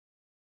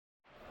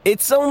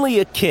It's only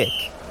a kick,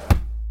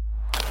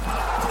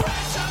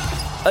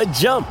 a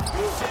jump,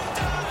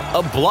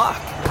 a block.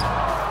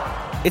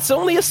 It's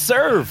only a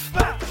serve.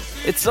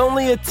 It's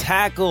only a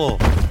tackle,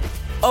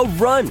 a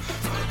run.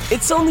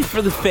 It's only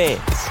for the fans.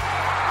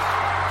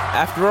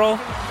 After all,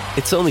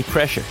 it's only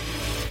pressure.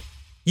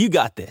 You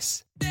got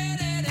this.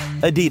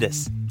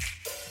 Adidas.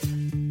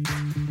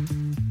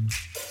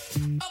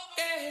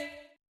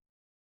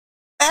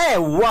 Hey,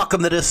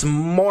 welcome to this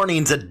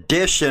morning's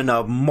edition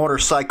of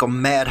Motorcycle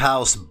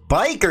Madhouse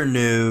Biker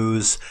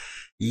News.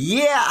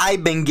 Yeah,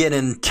 I've been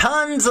getting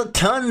tons of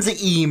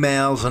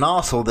emails, and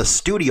also the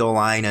studio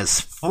line is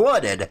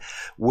flooded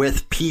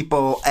with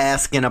people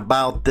asking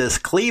about this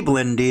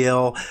Cleveland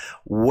deal,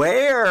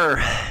 where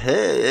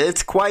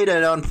it's quite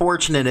an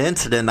unfortunate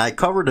incident. I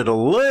covered it a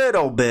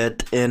little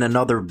bit in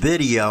another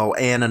video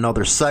and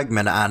another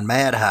segment on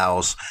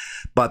Madhouse,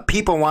 but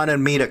people wanted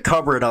me to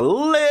cover it a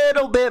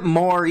little bit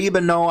more,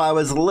 even though I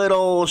was a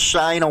little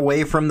shying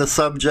away from the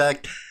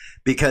subject,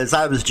 because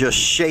I was just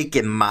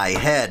shaking my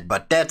head.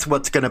 But that's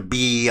what's going to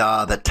be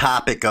the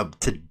topic of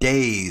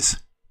today's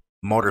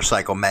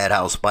Motorcycle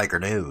Madhouse Biker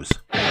News.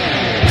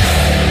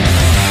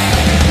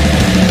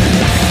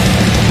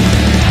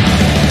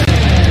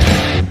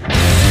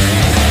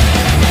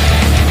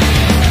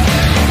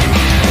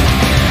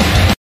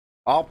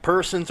 All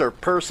persons or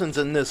persons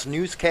in this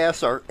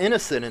newscast are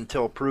innocent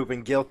until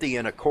proven guilty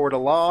in a court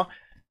of law.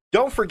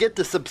 Don't forget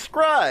to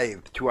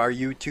subscribe to our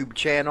YouTube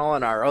channel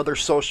and our other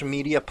social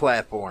media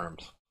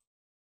platforms.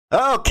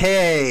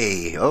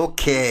 Okay,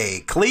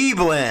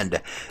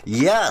 Cleveland.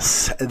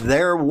 Yes,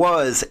 there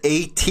was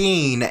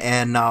 18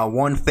 and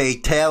one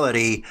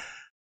fatality,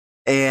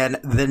 and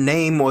the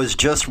name was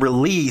just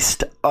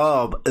released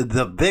of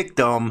the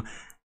victim,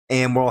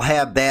 and we'll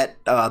have that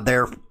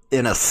there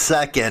in a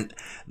second.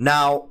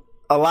 Now,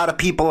 a lot of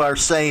people are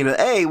saying,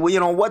 hey, well, you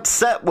know, what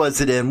set was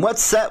it in?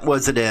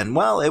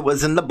 Well, it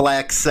was in the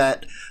black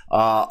set.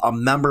 A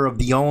member of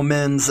the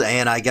Omens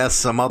and I guess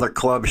some other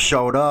clubs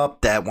showed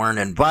up that weren't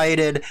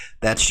invited.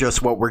 That's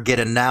just what we're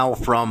getting now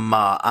from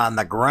on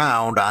the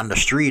ground, on the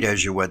street,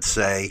 as you would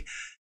say.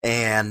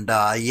 And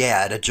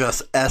yeah, it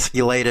just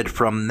escalated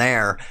from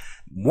there.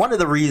 One of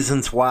the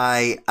reasons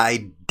why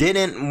I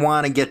didn't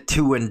want to get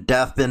too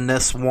in-depth in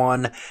this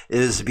one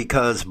is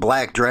because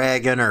Black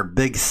Dragon or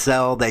Big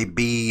Cell, they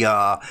be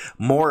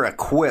more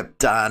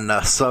equipped on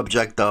the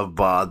subject of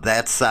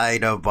that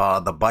side of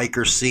the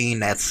biker scene,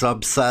 that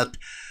subset.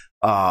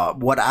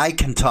 What I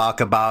can talk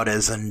about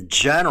is in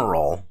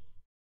general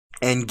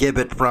and give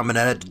it from an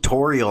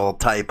editorial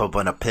type of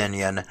an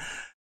opinion.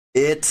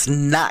 It's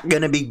not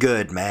going to be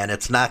good, man.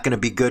 It's not going to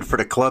be good for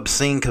the club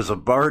scene because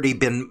I've already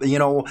been, you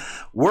know,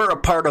 we're a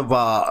part of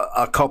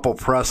a couple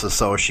press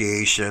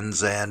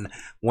associations, and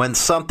when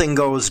something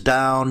goes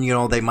down, you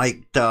know, they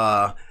might,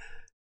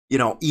 you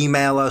know,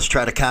 email us,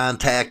 try to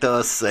contact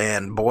us,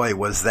 and boy,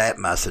 was that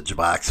message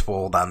box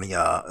full on the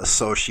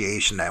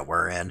association that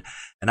we're in.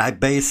 And I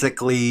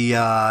basically,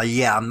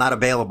 yeah, I'm not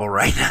available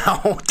right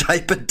now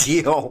type of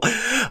deal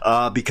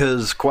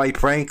because, quite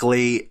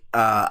frankly,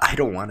 I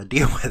don't want to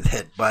deal with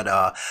it. But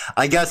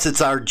I guess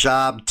it's our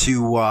job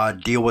to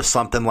deal with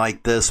something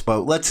like this.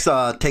 But let's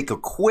take a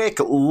quick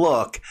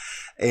look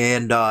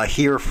and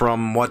hear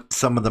from what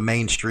some of the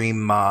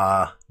mainstream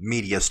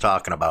media is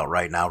talking about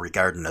right now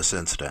regarding this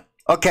incident.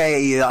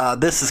 Okay,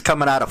 this is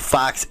coming out of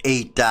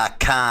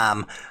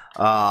Fox8.com.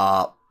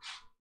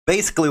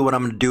 Basically, what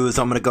I'm going to do is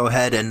I'm going to go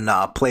ahead and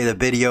play the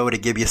video to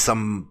give you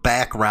some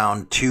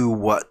background to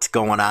what's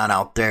going on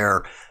out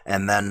there.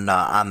 And then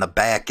on the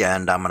back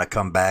end, I'm going to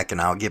come back and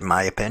I'll give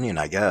my opinion,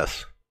 I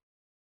guess.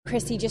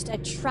 Christy, just a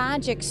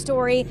tragic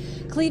story.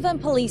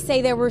 Cleveland police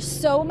say there were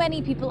so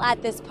many people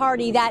at this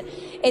party that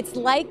it's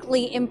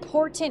likely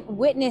important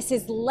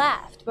witnesses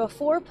left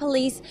before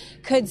police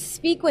could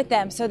speak with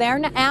them. So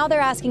they're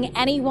asking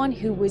anyone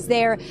who was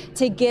there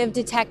to give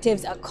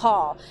detectives a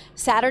call.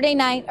 Saturday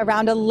night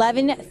around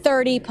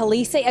 11:30,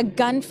 police say a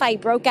gunfight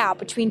broke out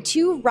between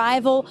two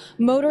rival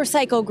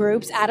motorcycle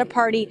groups at a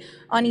party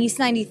on East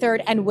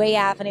 93rd and Way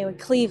Avenue in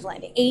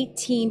Cleveland.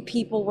 18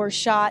 people were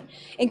shot,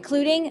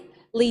 including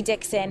Lee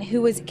Dixon,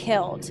 who was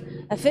killed.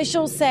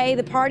 Officials say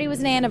the party was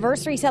an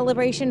anniversary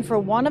celebration for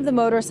one of the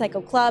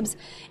motorcycle clubs,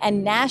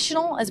 and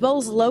national as well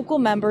as local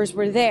members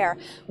were there.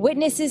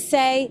 Witnesses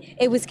say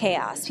it was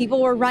chaos.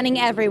 People were running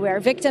everywhere,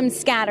 victims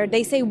scattered.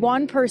 They say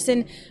one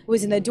person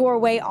was in the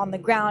doorway on the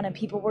ground and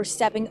people were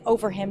stepping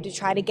over him to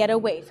try to get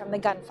away from the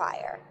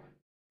gunfire.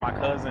 My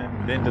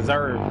cousin didn't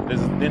deserve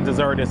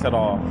this at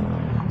all.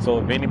 So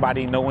if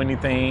anybody know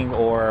anything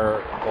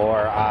or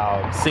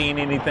seen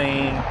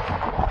anything,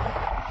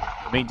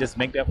 I mean, just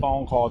make that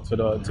phone call to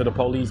the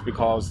police,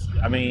 because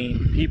I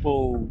mean,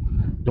 people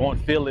don't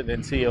feel it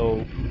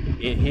until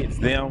it hits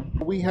them.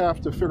 We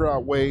have to figure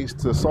out ways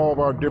to solve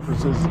our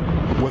differences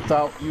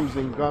without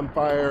using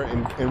gunfire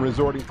and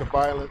resorting to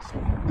violence.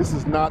 This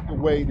is not the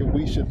way that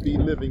we should be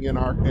living in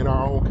our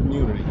own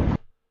community.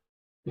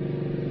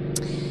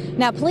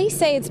 Now, police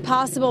say it's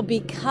possible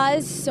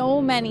because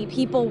so many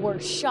people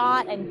were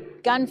shot and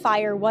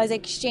gunfire was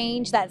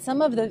exchanged that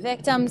some of the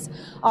victims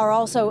are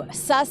also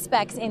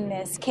suspects in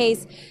this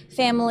case.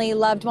 Family,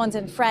 loved ones,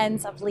 and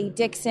friends of Lee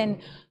Dixon,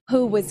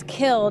 who was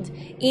killed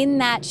in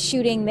that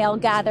shooting, they'll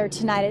gather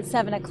tonight at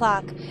 7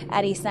 o'clock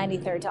at East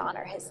 93rd to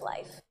honor his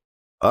life.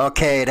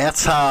 Okay,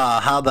 that's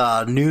how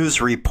the news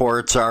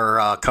reports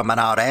are coming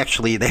out.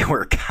 Actually, they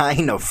were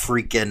kind of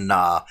freaking,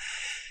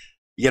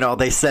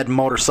 they said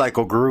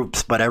motorcycle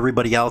groups, but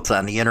everybody else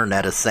on the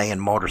internet is saying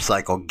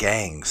motorcycle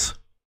gangs.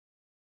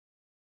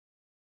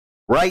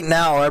 Right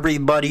now,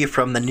 everybody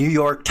from the New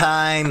York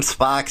Times,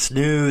 Fox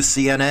News,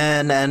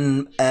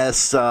 CNN,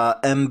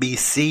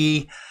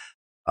 NBC,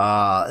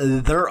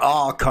 they're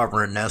all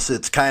covering this.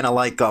 It's kind of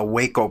like a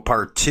Waco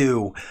Part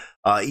 2.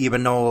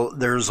 Even though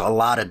there's a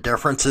lot of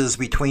differences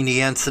between the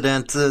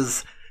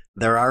incidences,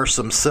 there are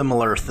some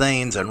similar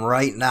things. And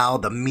right now,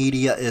 the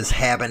media is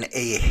having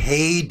a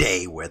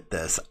heyday with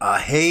this.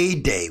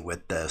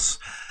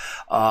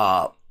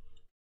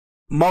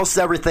 Most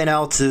everything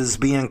else is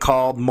being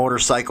called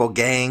motorcycle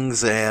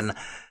gangs. And,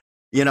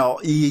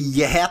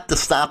 you have to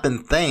stop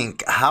and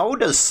think, how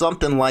does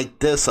something like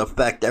this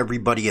affect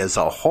everybody as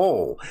a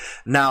whole?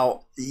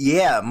 Now,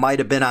 yeah, it might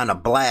have been on a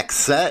black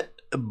set,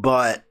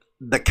 but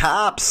the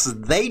cops,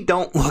 they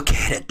don't look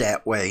at it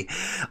that way.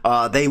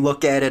 They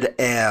look at it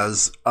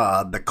as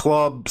the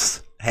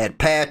clubs had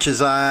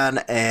patches on,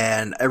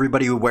 and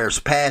everybody who wears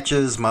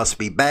patches must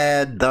be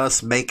bad,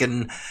 thus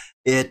making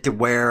it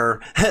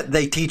where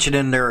they teach it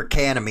in their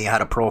academy how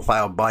to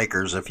profile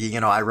bikers. If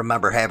I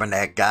remember having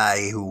that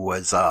guy who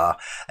was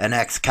an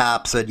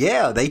ex-cop said,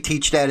 yeah, they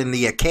teach that in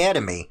the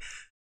academy.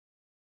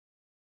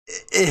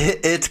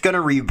 It's going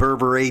to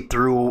reverberate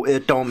through.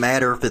 It don't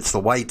matter if it's the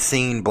white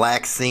scene,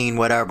 black scene,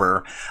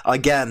 whatever.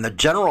 Again, the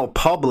general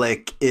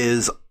public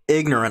is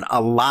ignorant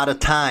a lot of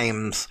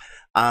times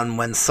on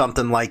when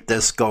something like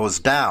this goes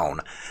down.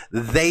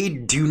 They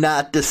do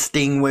not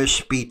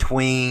distinguish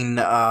between,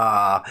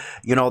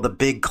 the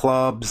big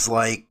clubs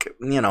like,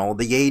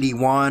 the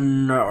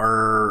 81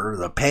 or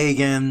the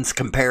Pagans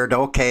compared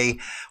to,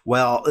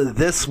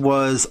 this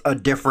was a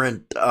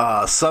different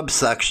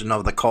subsection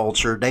of the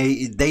culture.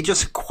 They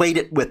just equate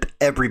it with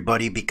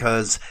everybody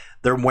because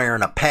they're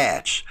wearing a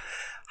patch.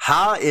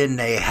 How in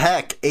the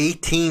heck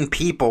 18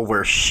 people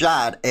were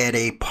shot at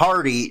a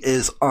party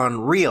is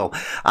unreal.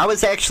 I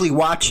was actually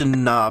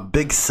watching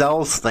Big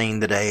Cell's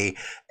thing today,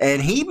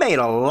 and he made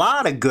a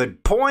lot of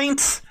good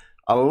points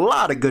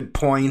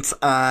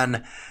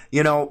on,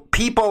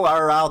 people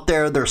are out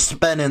there, they're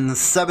spending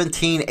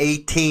 17,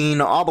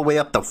 18, all the way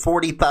up to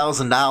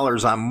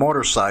 $40,000 on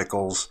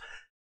motorcycles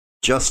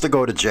just to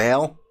go to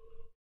jail.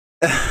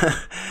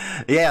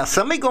 Yeah,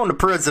 somebody going to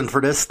prison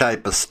for this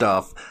type of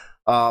stuff.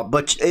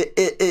 But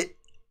it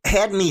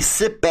had me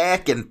sit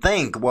back and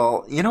think,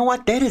 well, you know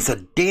what? That is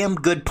a damn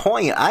good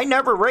point. I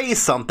never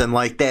raised something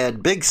like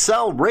that. Big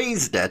Cell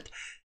raised it.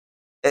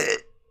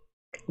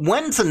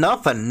 When's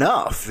enough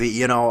enough?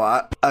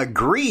 I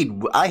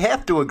agreed. I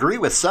have to agree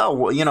with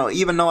Cell.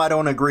 Even though I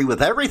don't agree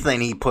with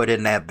everything he put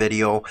in that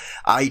video,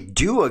 I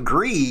do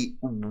agree.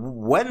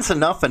 When's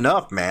enough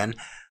enough, man?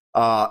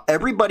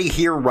 Everybody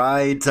here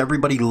rides.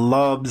 Everybody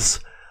loves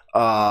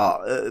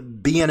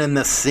being in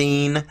the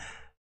scene.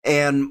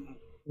 And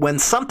when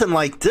something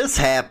like this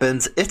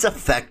happens, it's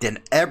affecting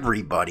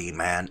everybody,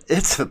 man.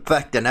 It's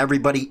affecting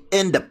everybody.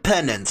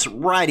 Independents,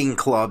 riding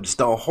clubs,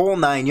 the whole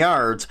 9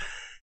 yards.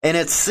 And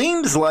it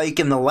seems like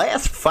in the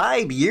last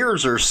 5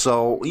 years or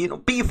so,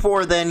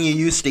 before then you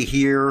used to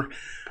hear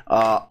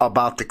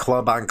about the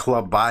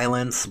club-on-club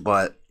violence.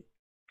 But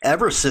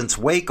ever since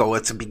Waco,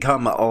 it's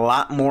become a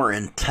lot more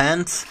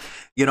intense.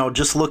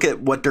 Just look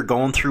at what they're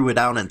going through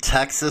down in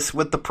Texas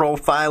with the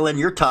profiling.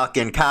 You're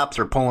talking cops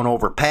are pulling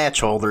over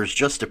patch holders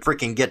just to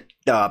freaking get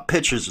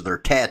pictures of their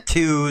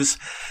tattoos.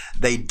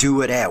 They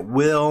do it at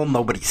will.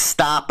 Nobody's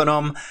stopping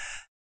them.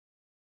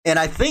 And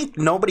I think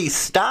nobody's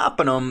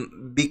stopping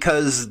them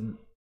because,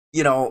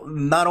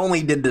 not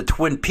only did the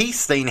Twin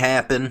Peaks thing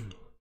happen,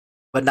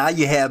 but now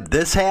you have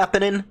this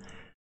happening.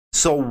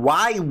 So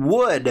why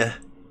would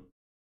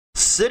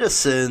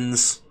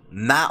citizens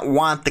not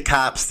want the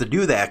cops to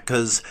do that?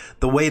 Because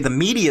the way the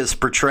media is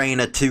portraying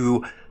it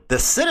to the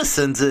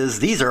citizens is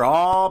these are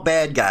all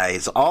bad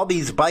guys. All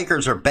these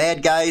bikers are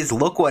bad guys.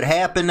 Look what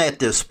happened at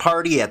this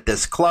party, at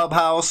this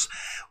clubhouse.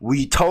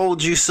 We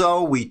told you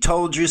so. We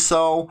told you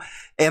so.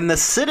 And the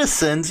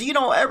citizens,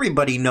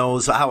 everybody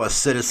knows how a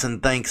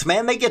citizen thinks,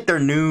 man. They get their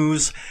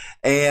news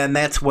and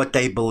that's what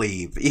they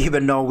believe.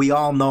 Even though we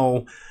all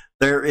know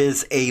there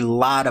is a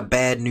lot of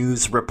bad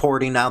news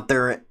reporting out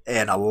there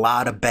and a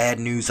lot of bad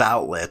news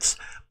outlets.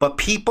 But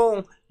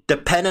people,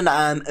 depending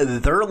on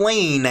their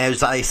lane,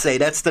 as I say,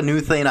 that's the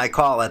new thing I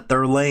call it,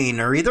 their lane.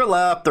 They're either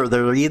left or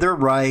they're either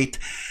right.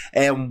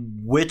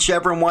 And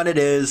whichever one it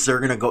is, they're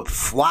going to go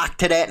flock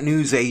to that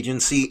news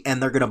agency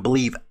and they're going to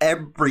believe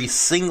every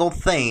single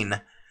thing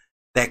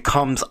that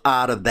comes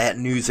out of that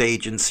news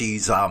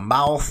agency's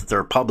mouth,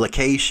 their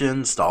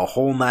publications, the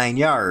whole 9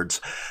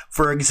 yards.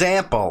 For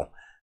example,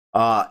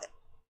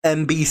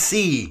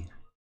 NBC,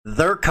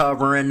 they're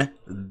covering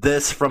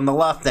this from the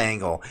left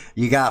angle.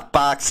 You got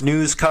Fox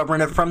News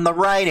covering it from the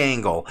right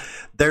angle.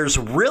 There's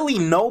really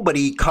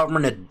nobody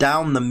covering it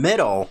down the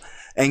middle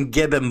and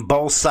giving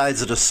both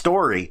sides of the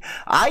story.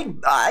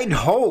 I'd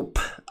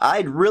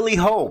really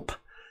hope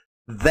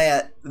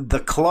that the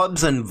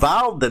clubs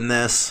involved in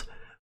this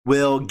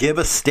will give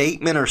a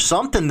statement or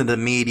something to the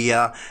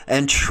media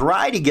and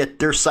try to get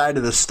their side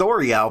of the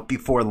story out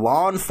before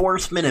law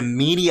enforcement and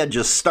media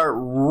just start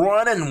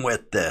running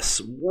with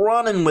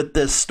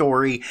this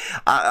story.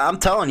 I'm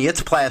telling you,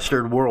 it's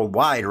plastered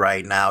worldwide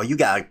right now. You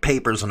got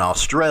papers in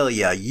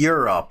Australia,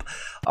 Europe,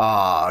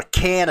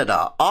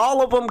 Canada,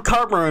 all of them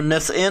covering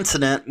this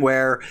incident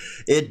where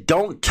it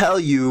don't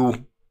tell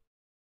you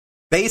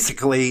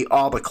basically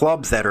all the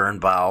clubs that are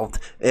involved.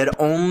 It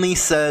only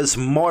says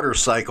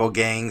motorcycle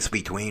gangs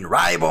between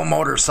rival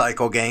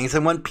motorcycle gangs.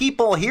 And when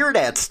people hear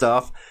that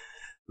stuff,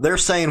 they're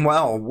saying,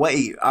 well,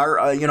 wait,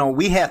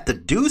 we have to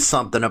do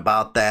something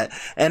about that.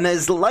 And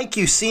as like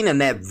you've seen in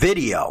that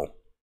video,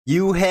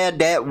 you had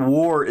that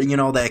ward,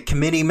 that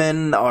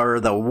committeeman or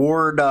the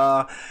ward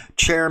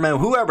chairman,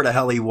 whoever the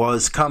hell he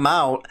was, come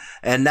out.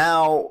 And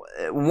now,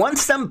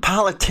 once them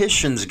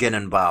politicians get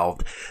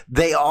involved,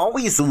 they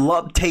always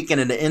love taking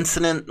an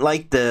incident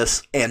like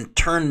this and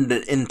turning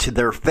it into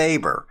their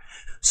favor.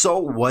 So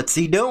what's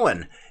he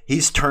doing?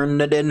 He's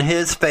turning it in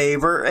his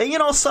favor. And,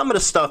 some of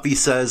the stuff he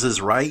says is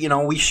right.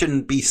 We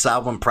shouldn't be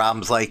solving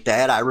problems like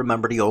that. I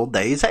remember the old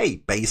days. Hey,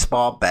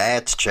 baseball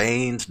bats,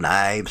 chains,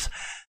 knives.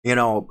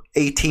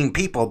 18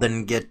 people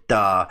didn't get,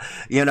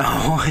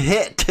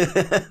 hit.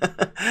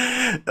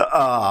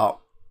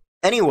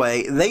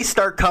 Anyway, they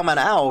start coming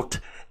out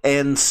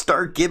and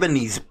start giving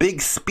these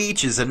big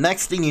speeches. And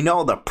next thing you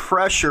know, the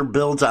pressure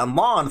builds on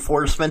law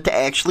enforcement to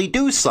actually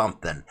do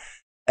something.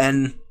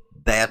 And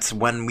that's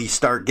when we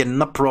start getting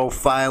the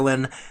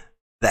profiling.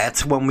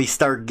 That's when we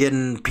start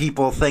getting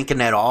people thinking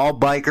that all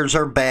bikers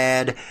are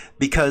bad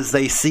because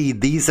they see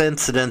these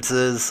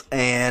incidences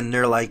and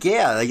they're like,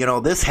 yeah,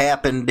 this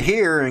happened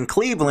here in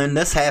Cleveland.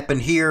 This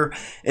happened here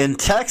in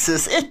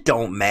Texas. It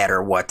don't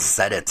matter what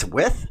set it's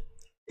with.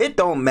 It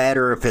don't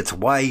matter if it's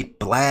white,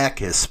 black,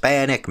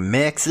 Hispanic,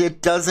 mixed.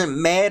 It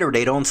doesn't matter.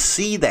 They don't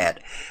see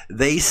that.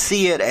 They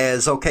see it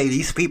as, okay,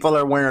 these people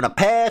are wearing a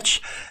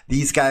patch.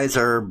 These guys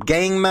are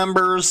gang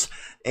members.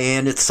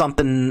 And it's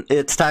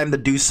time to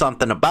do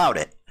something about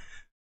it.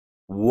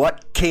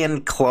 What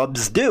can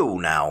clubs do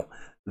now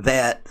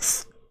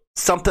that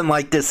something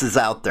like this is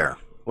out there?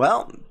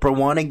 Well, for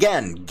one,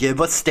 again, give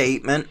a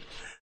statement.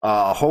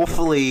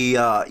 Hopefully,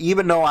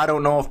 even though I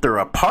don't know if they're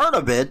a part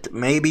of it,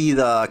 maybe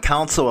the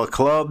Council of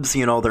Clubs,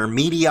 their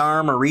media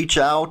arm, or reach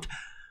out,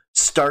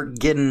 start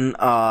getting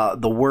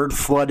the word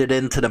flooded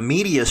into the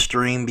media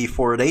stream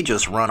before they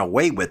just run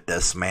away with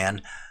this,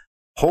 man.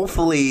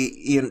 Hopefully,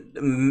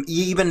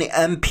 even the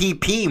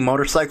MPP,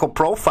 Motorcycle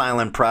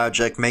Profiling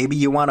Project, maybe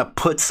you want to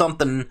put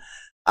something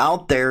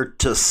out there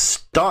to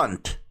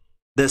stunt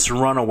this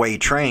runaway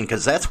train,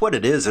 because that's what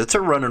it is. It's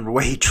a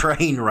runaway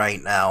train right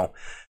now.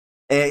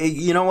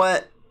 You know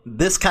what?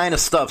 This kind of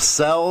stuff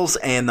sells,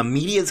 and the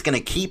media is going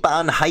to keep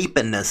on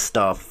hyping this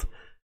stuff.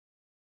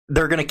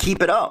 They're going to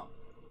keep it up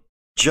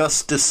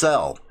just to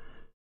sell.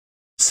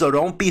 So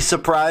don't be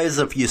surprised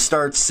if you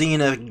start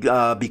seeing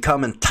it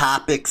becoming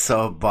topics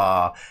of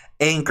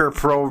anchor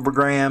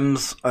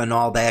programs and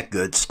all that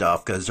good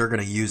stuff, because they're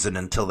going to use it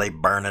until they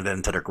burn it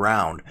into the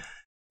ground.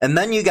 And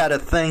then you got to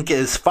think,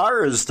 as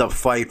far as the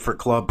fight for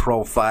club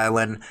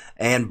profiling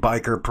and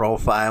biker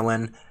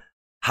profiling,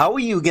 how are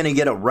you going to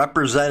get a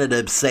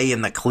representative, say,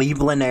 in the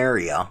Cleveland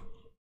area,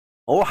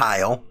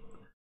 Ohio,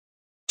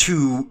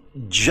 to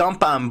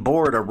jump on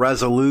board a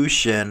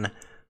resolution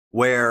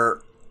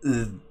where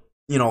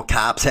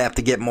cops have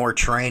to get more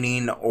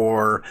training,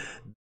 or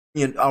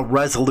a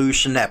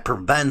resolution that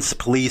prevents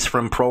police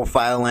from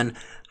profiling?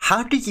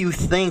 How do you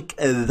think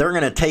they're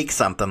going to take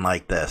something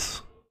like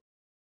this?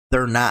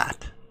 They're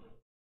not.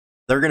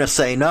 They're going to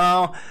say,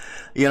 no,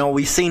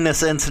 we've seen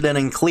this incident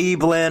in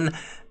Cleveland,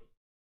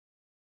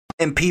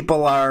 and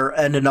people are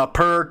ending up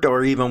hurt,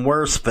 or even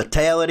worse,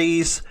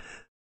 fatalities.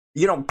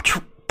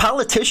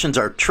 Politicians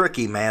are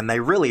tricky, man. They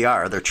really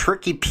are. They're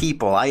tricky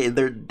people.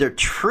 They're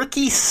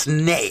tricky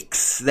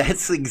snakes.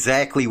 That's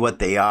exactly what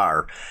they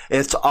are.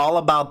 It's all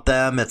about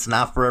them. It's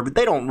not for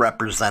everybody. They don't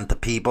represent the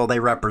people. They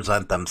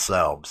represent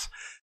themselves.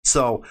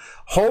 So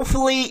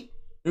hopefully,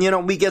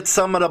 we get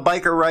some of the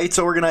biker rights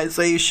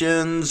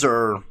organizations,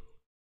 or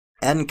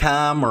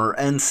NCOM or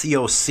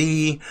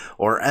NCOC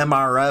or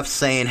MRF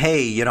saying,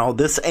 hey,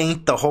 this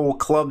ain't the whole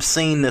club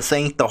scene. This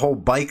ain't the whole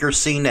biker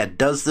scene that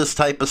does this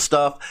type of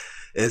stuff.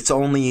 It's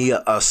only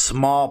a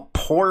small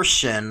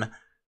portion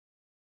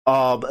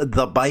of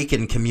the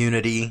biking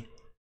community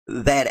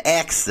that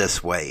acts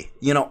this way.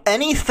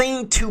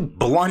 Anything to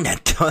blunt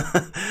it.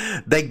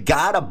 They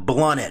gotta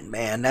blunt it,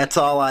 man. That's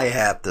all I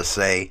have to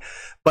say.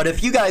 But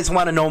if you guys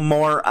want to know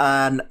more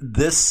on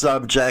this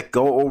subject,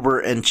 go over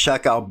and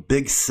check out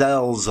Big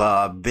Cell's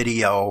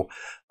video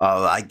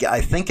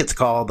I think it's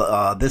called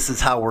This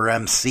Is How We're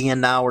MCing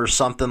Now or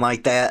something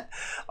like that.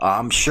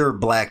 I'm sure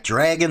Black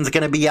Dragon's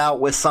going to be out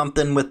with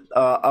something with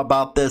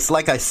about this.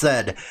 Like I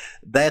said,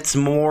 that's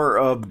more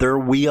of their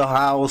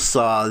wheelhouse,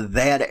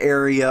 that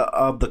area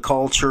of the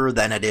culture,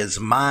 than it is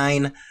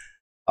mine.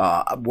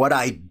 What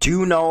I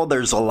do know,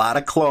 there's a lot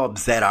of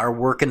clubs that are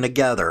working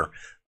together.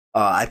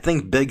 I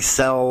think Big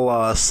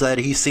Cell said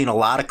he's seen a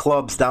lot of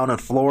clubs down in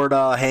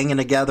Florida hanging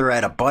together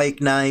at a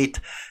bike night.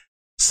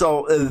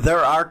 So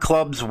there are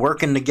clubs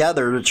working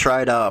together to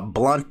try to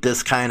blunt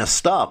this kind of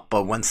stuff.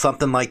 But when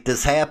something like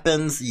this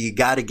happens, you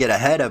got to get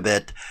ahead of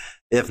it.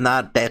 If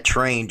not, that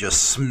train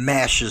just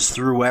smashes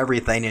through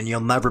everything and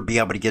you'll never be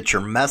able to get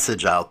your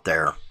message out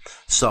there.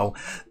 So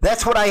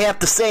that's what I have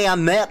to say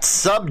on that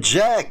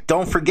subject.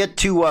 Don't forget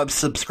to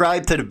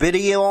subscribe to the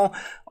video.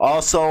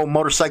 Also,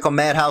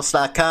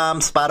 motorcyclemadhouse.com,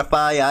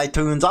 Spotify,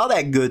 iTunes, all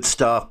that good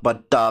stuff.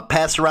 But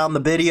pass around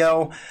the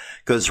video,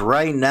 because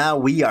right now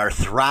we are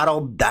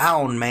throttled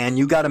down, man.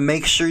 You got to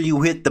make sure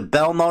you hit the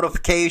bell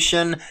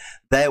notification.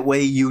 That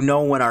way you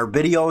know when our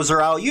videos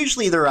are out.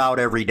 Usually they're out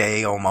every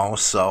day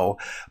almost. So,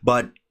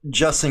 but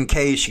just in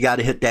case, you got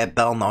to hit that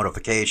bell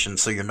notification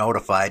so you're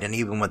notified. And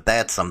even with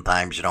that,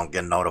 sometimes you don't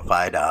get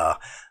notified.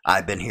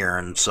 I've been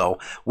hearing. So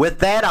with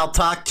that, I'll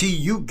talk to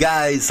you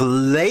guys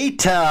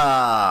later.